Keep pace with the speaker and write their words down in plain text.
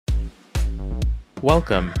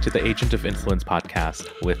Welcome to the Agent of Influence podcast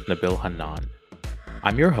with Nabil Hannan.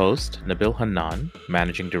 I'm your host, Nabil Hannan,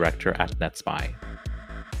 Managing Director at NetSpy.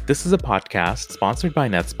 This is a podcast sponsored by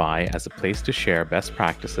NetSpy as a place to share best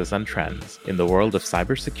practices and trends in the world of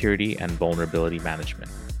cybersecurity and vulnerability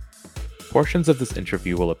management. Portions of this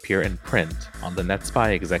interview will appear in print on the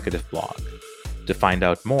NetSpy executive blog. To find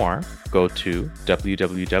out more, go to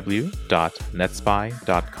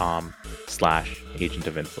www.netspy.com/agent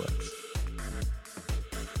of influence.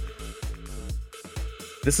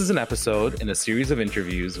 This is an episode in a series of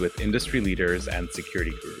interviews with industry leaders and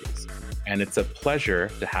security gurus. And it's a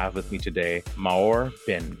pleasure to have with me today Maor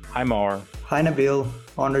Bin. Hi, Maor. Hi, Nabil.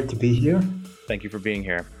 Honored to be here. Thank you for being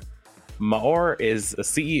here. Maor is the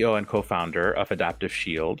CEO and co-founder of Adaptive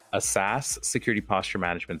Shield, a SaaS security posture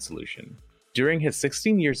management solution. During his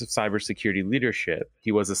 16 years of cybersecurity leadership,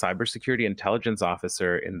 he was a cybersecurity intelligence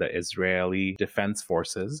officer in the Israeli Defense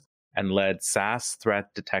Forces and led SaaS threat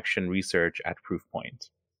detection research at Proofpoint.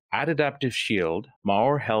 At Adaptive Shield,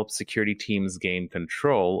 Maor helps security teams gain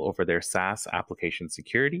control over their SaaS application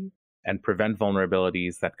security and prevent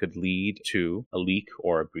vulnerabilities that could lead to a leak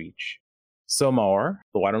or a breach. So Maor,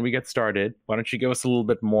 why don't we get started? Why don't you give us a little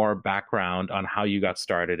bit more background on how you got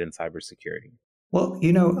started in cybersecurity? Well,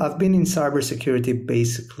 I've been in cybersecurity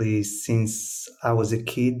basically since I was a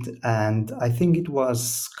kid, and I think it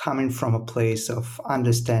was coming from a place of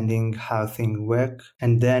understanding how things work.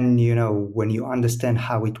 And then, when you understand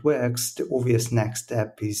how it works, the obvious next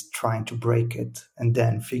step is trying to break it and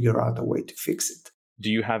then figure out a way to fix it.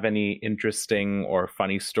 Do you have any interesting or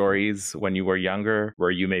funny stories when you were younger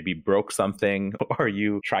where you maybe broke something or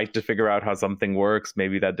you tried to figure out how something works?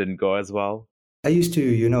 Maybe that didn't go as well? I used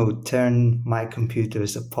to, turn my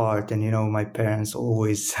computers apart and, my parents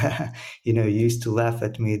always, used to laugh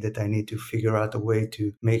at me that I need to figure out a way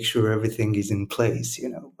to make sure everything is in place,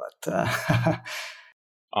 but.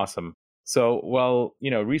 Awesome. So,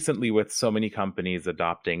 recently with so many companies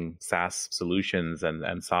adopting SaaS solutions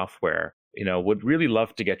and software, would really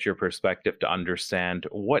love to get your perspective to understand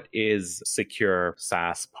what is secure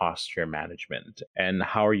SaaS posture management and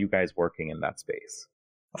how are you guys working in that space?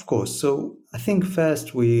 Of course. So I think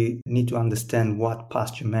first we need to understand what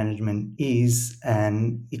posture management is.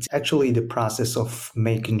 And it's actually the process of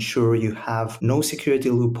making sure you have no security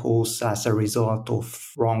loopholes as a result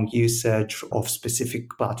of wrong usage of specific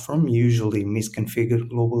platform, usually misconfigured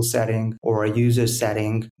global setting or a user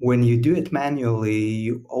setting. When you do it manually,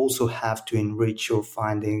 you also have to enrich your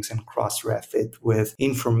findings and cross-ref it with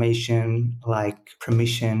information like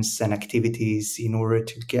permissions and activities in order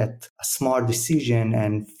to get a smart decision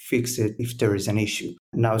and fix it if there is an issue.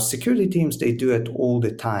 Now, security teams, they do it all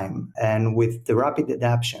the time. And with the rapid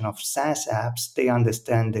adoption of SaaS apps, they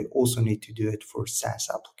understand they also need to do it for SaaS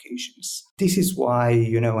applications. This is why,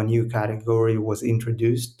 a new category was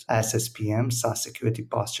introduced as SPM, SaaS Security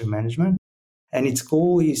Posture Management. And its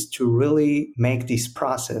goal is to really make this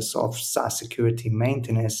process of SaaS security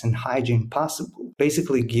maintenance and hygiene possible,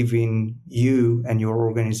 basically giving you and your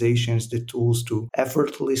organizations the tools to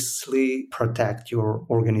effortlessly protect your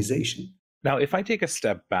organization. Now, if I take a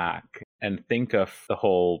step back and think of the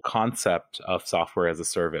whole concept of software as a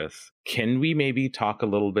service, can we maybe talk a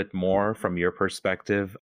little bit more from your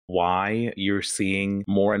perspective why you're seeing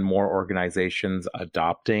more and more organizations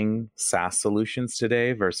adopting SaaS solutions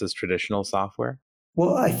today versus traditional software?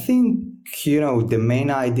 Well, I think, the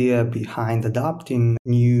main idea behind adopting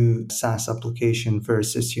new SaaS application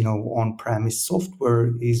versus, on-premise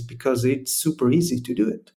software is because it's super easy to do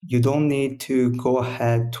it. You don't need to go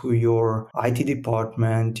ahead to your IT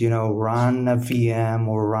department, run a VM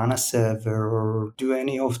or run a server or do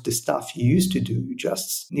any of the stuff you used to do. You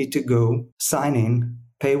just need to go sign in,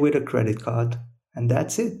 pay with a credit card, and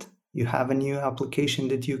that's it. You have a new application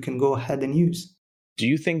that you can go ahead and use. Do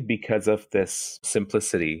you think because of this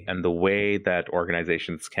simplicity and the way that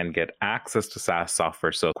organizations can get access to SaaS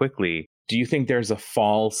software so quickly, do you think there's a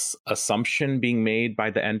false assumption being made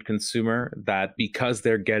by the end consumer that because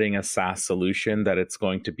they're getting a SaaS solution that it's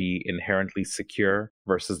going to be inherently secure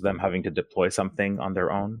versus them having to deploy something on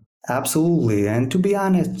their own? Absolutely. And to be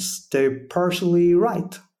honest, they're partially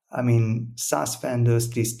right. I mean, SaaS vendors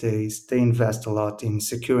these days, they invest a lot in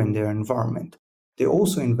securing their environment. They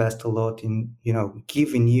also invest a lot in,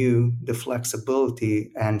 giving you the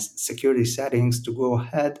flexibility and security settings to go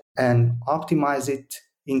ahead and optimize it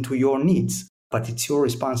into your needs. But it's your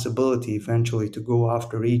responsibility eventually to go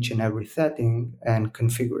after each and every setting and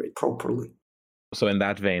configure it properly. So in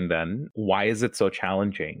that vein, then, why is it so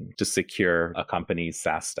challenging to secure a company's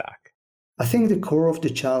SaaS stack? I think the core of the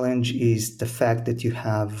challenge is the fact that you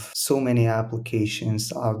have so many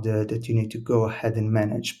applications out there that you need to go ahead and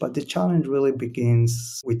manage. But the challenge really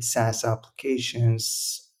begins with SaaS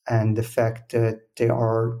applications and the fact that they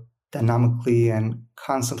are dynamically and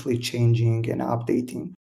constantly changing and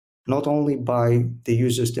updating, not only by the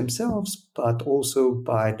users themselves, but also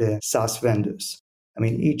by the SaaS vendors. I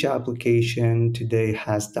mean, each application today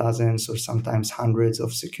has dozens or sometimes hundreds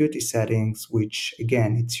of security settings, which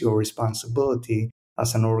again, it's your responsibility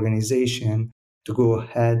as an organization to go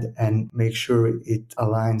ahead and make sure it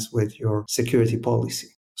aligns with your security policy.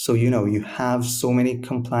 So, you have so many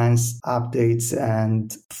compliance updates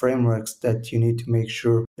and frameworks that you need to make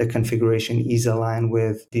sure the configuration is aligned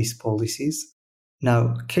with these policies.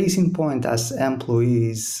 Now, case in point, as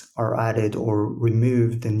employees are added or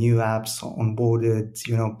removed, the new apps onboarded,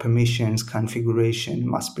 permissions, configuration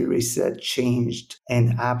must be reset, changed,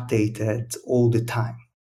 and updated all the time.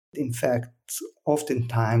 In fact,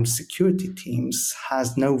 oftentimes security teams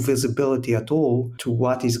has no visibility at all to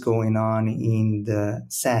what is going on in the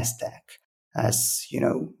SaaS stack. As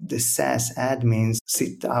the SaaS admins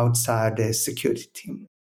sit outside the security team.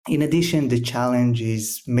 In addition, the challenge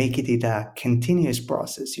is making it a continuous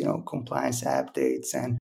process, compliance updates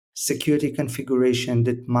and security configuration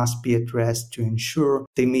that must be addressed to ensure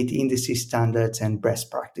they meet industry standards and best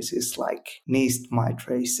practices like NIST,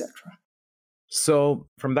 MITRE, etc. So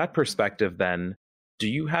from that perspective, then, do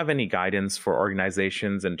you have any guidance for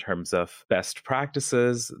organizations in terms of best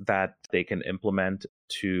practices that they can implement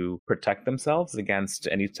to protect themselves against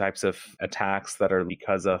any types of attacks that are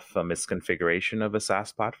because of a misconfiguration of a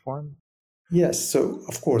SaaS platform? Yes. So,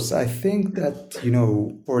 of course, I think that,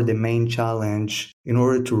 for the main challenge, in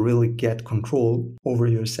order to really get control over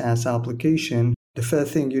your SaaS application, the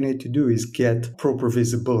first thing you need to do is get proper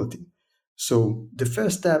visibility. So the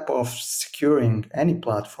first step of securing any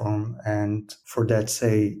platform, and for that,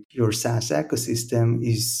 say, your SaaS ecosystem,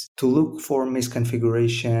 is to look for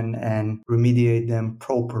misconfiguration and remediate them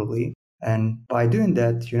properly. And by doing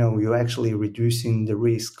that, you're actually reducing the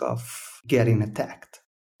risk of getting attacked.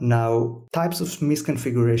 Now, types of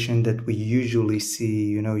misconfiguration that we usually see,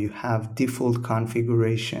 you have default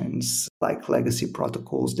configurations like legacy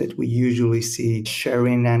protocols that we usually see,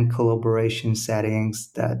 sharing and collaboration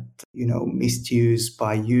settings that, misused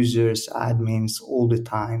by users, admins all the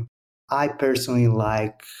time. I personally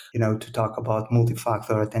like, to talk about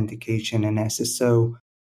multi-factor authentication and SSO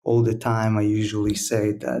all the time. I usually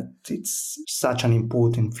say that it's such an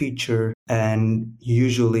important feature, and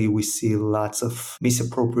usually we see lots of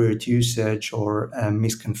misappropriate usage or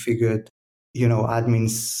misconfigured,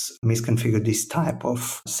 admins misconfigure this type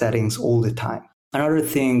of settings all the time. Another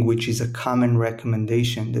thing, which is a common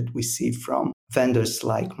recommendation that we see from vendors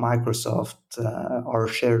like Microsoft or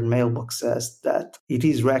shared mailboxes, that it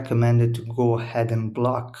is recommended to go ahead and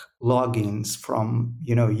block logins from,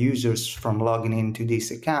 users from logging into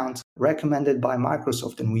these accounts, recommended by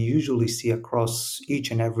Microsoft. And we usually see across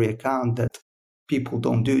each and every account that people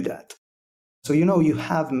don't do that. So, you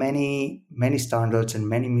have many standards and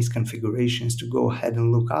many misconfigurations to go ahead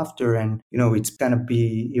and look after. And, it's going to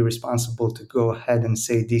be irresponsible to go ahead and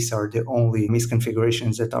say these are the only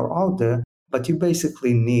misconfigurations that are out there. But you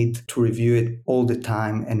basically need to review it all the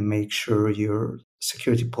time and make sure your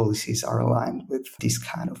security policies are aligned with these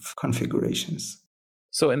kind of configurations.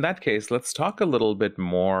 So in that case, let's talk a little bit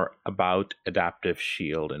more about Adaptive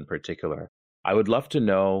Shield in particular. I would love to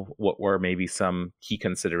know what were maybe some key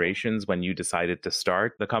considerations when you decided to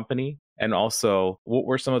start the company, and also what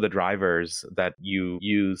were some of the drivers that you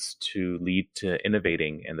used to lead to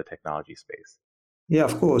innovating in the technology space? Yeah,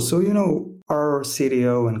 of course. So, our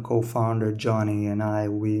CTO and co-founder, Johnny, and I,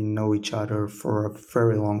 we know each other for a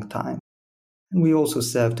very long time. And we also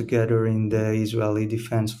served together in the Israeli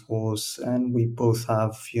Defense Force, and we both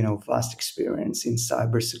have, vast experience in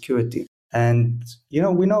cybersecurity. And,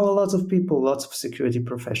 we know a lot of people, lots of security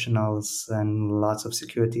professionals and lots of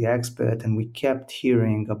security experts. And we kept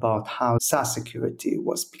hearing about how SaaS security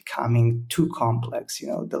was becoming too complex,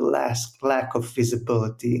 the lack of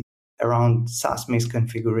visibility around SaaS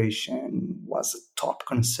misconfiguration was a top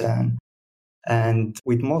concern. And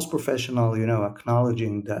with most professionals,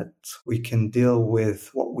 acknowledging that we can deal with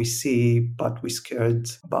what we see, but we're scared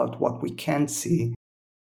about what we can't see,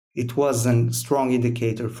 it was a strong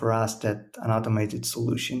indicator for us that an automated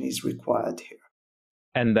solution is required here.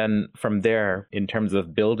 And then from there, in terms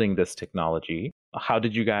of building this technology, how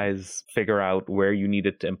did you guys figure out where you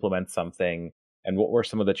needed to implement something? And what were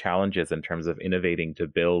some of the challenges in terms of innovating to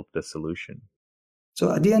build the solution?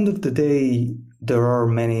 So at the end of the day, there are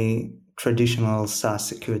many traditional SaaS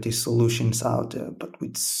security solutions out there. But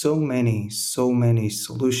with so many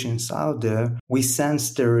solutions out there, we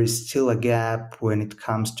sense there is still a gap when it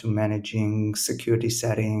comes to managing security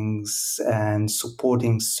settings and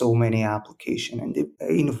supporting so many applications. And the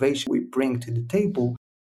innovation we bring to the table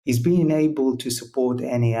is being able to support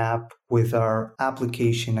any app with our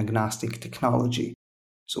application agnostic technology.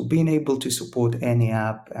 So being able to support any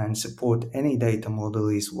app and support any data model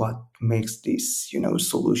is what makes this,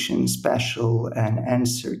 solution special and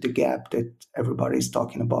answer the gap that everybody's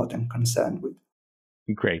talking about and concerned with.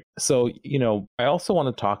 Great. So, I also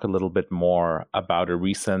want to talk a little bit more about a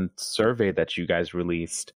recent survey that you guys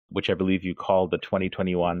released, which I believe you called the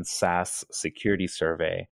 2021 SaaS Security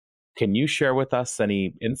Survey. Can you share with us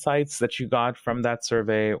any insights that you got from that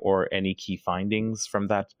survey or any key findings from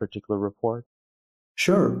that particular report?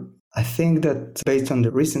 Sure. I think that based on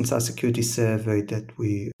the recent SaaS security survey that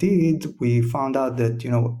we did, we found out that,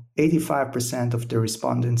 85% of the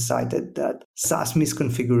respondents cited that SaaS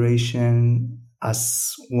misconfiguration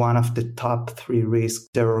as one of the top 3 risks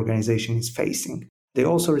their organization is facing. They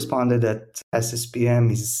also responded that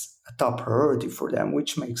SSPM is a top priority for them,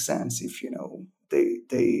 which makes sense if,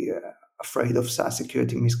 they afraid of SaaS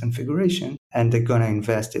security misconfiguration and they're going to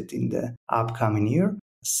invest it in the upcoming year.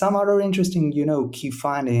 Some other interesting, key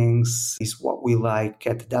findings is what we like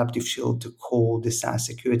at Adaptive Shield to call the SaaS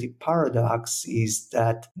security paradox is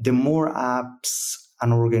that the more apps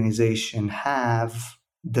an organization have,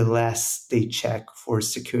 the less they check for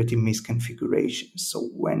security misconfiguration. So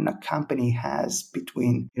when a company has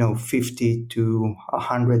between, 50 to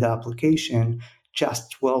 100 applications,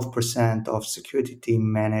 just 12% of security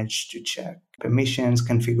team manage to check permissions,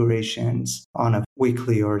 configurations on a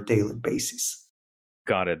weekly or daily basis.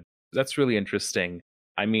 Got it. That's really interesting.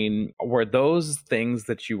 I mean, were those things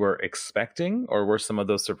that you were expecting, or were some of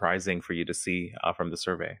those surprising for you to see from the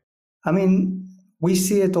survey? I mean, we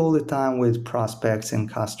see it all the time with prospects and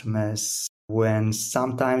customers when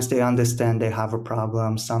sometimes they understand they have a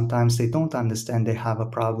problem, sometimes they don't understand they have a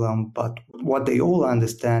problem, but what they all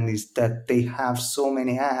understand is that they have so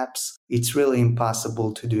many apps, it's really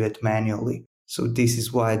impossible to do it manually. So this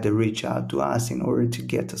is why they reach out to us in order to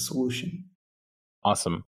get a solution.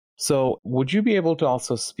 Awesome. So would you be able to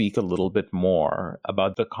also speak a little bit more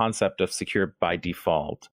about the concept of secure by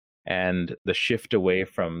default and the shift away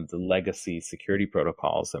from the legacy security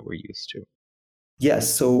protocols that we're used to?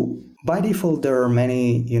 Yes. So by default, there are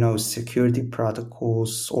many, security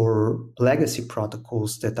protocols or legacy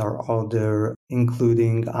protocols that are out there,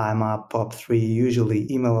 including IMAP, POP3, usually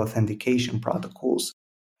email authentication protocols,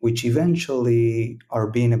 which eventually are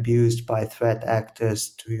being abused by threat actors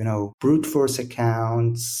to, brute force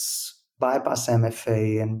accounts, bypass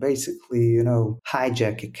MFA, and basically,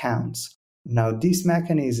 hijack accounts. Now, these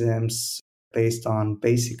mechanisms based on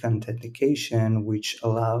basic authentication, which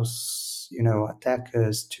allows,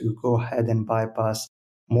 attackers to go ahead and bypass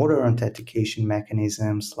modern authentication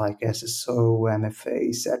mechanisms like SSO, MFA,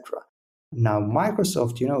 etc. Now,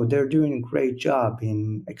 Microsoft, they're doing a great job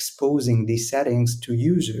in exposing these settings to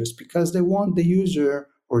users because they want the user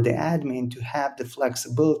or the admin to have the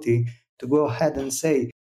flexibility to go ahead and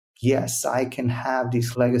say, yes, I can have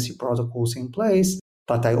these legacy protocols in place,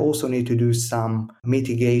 but I also need to do some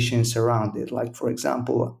mitigations around it. Like, for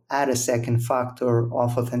example, add a second factor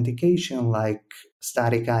of authentication, like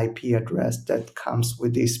static IP address that comes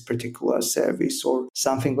with this particular service or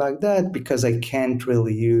something like that, because I can't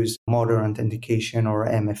really use modern authentication or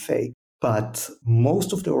MFA. But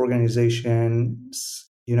most of the organizations,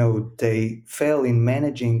 they fail in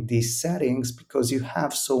managing these settings because you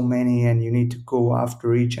have so many and you need to go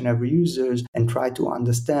after each and every user and try to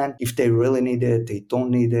understand if they really need it, they don't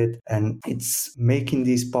need it. And it's making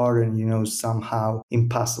this pattern, somehow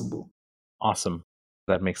impossible. Awesome.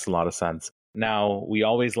 That makes a lot of sense. Now, we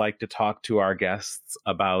always like to talk to our guests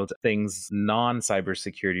about things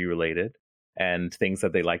non-cybersecurity related and things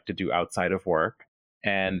that they like to do outside of work.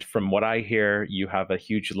 And from what I hear, you have a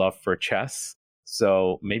huge love for chess.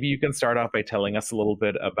 So maybe you can start off by telling us a little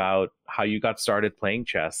bit about how you got started playing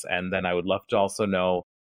chess. And then I would love to also know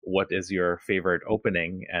what is your favorite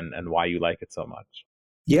opening and why you like it so much.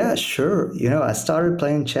 Yeah, sure. I started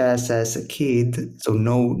playing chess as a kid, so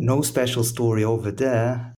no special story over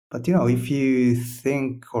there. But, if you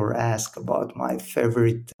think or ask about my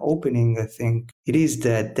favorite opening, I think it is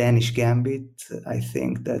the Danish Gambit. I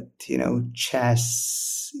think that,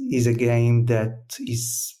 chess is a game that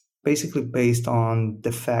is basically based on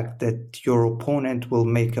the fact that your opponent will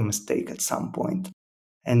make a mistake at some point.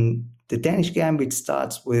 And the Danish Gambit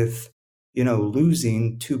starts with,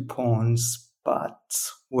 losing 2 pawns But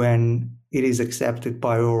when it is accepted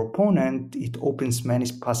by your opponent, it opens many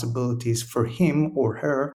possibilities for him or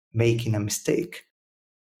her making a mistake.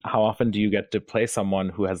 How often do you get to play someone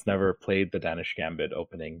who has never played the Danish Gambit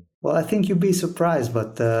opening? Well, I think you'd be surprised,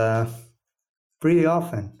 but pretty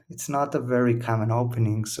often. It's not a very common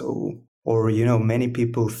opening, many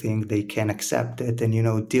people think they can accept it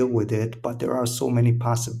and, deal with it, but there are so many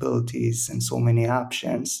possibilities and so many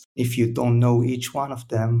options. If you don't know each one of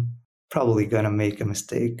them, probably gonna make a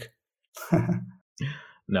mistake.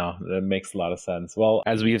 No, that makes a lot of sense. Well,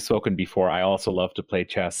 as we have spoken before, I also love to play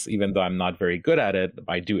chess. Even though I'm not very good at it,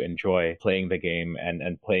 I do enjoy playing the game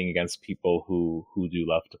and playing against people who do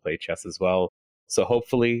love to play chess as well. So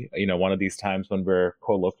hopefully, one of these times when we're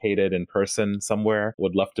co-located in person somewhere,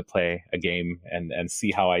 would love to play a game and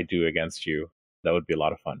see how I do against you. That would be a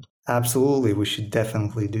lot of fun. Absolutely. We should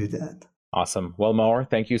definitely do that. Awesome. Well, Maor,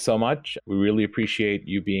 thank you so much. We really appreciate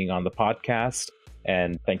you being on the podcast.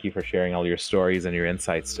 And thank you for sharing all your stories and your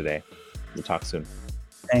insights today. We'll talk soon.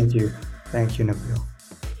 Thank you. Thank you, Nabil.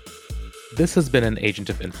 This has been an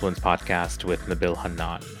Agent of Influence podcast with Nabil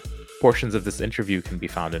Hannan. Portions of this interview can be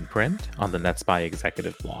found in print on the NetSPI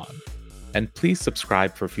executive blog. And please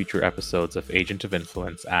subscribe for future episodes of Agent of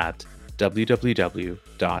Influence at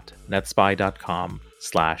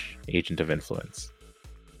www.netspy.com/agent of influence.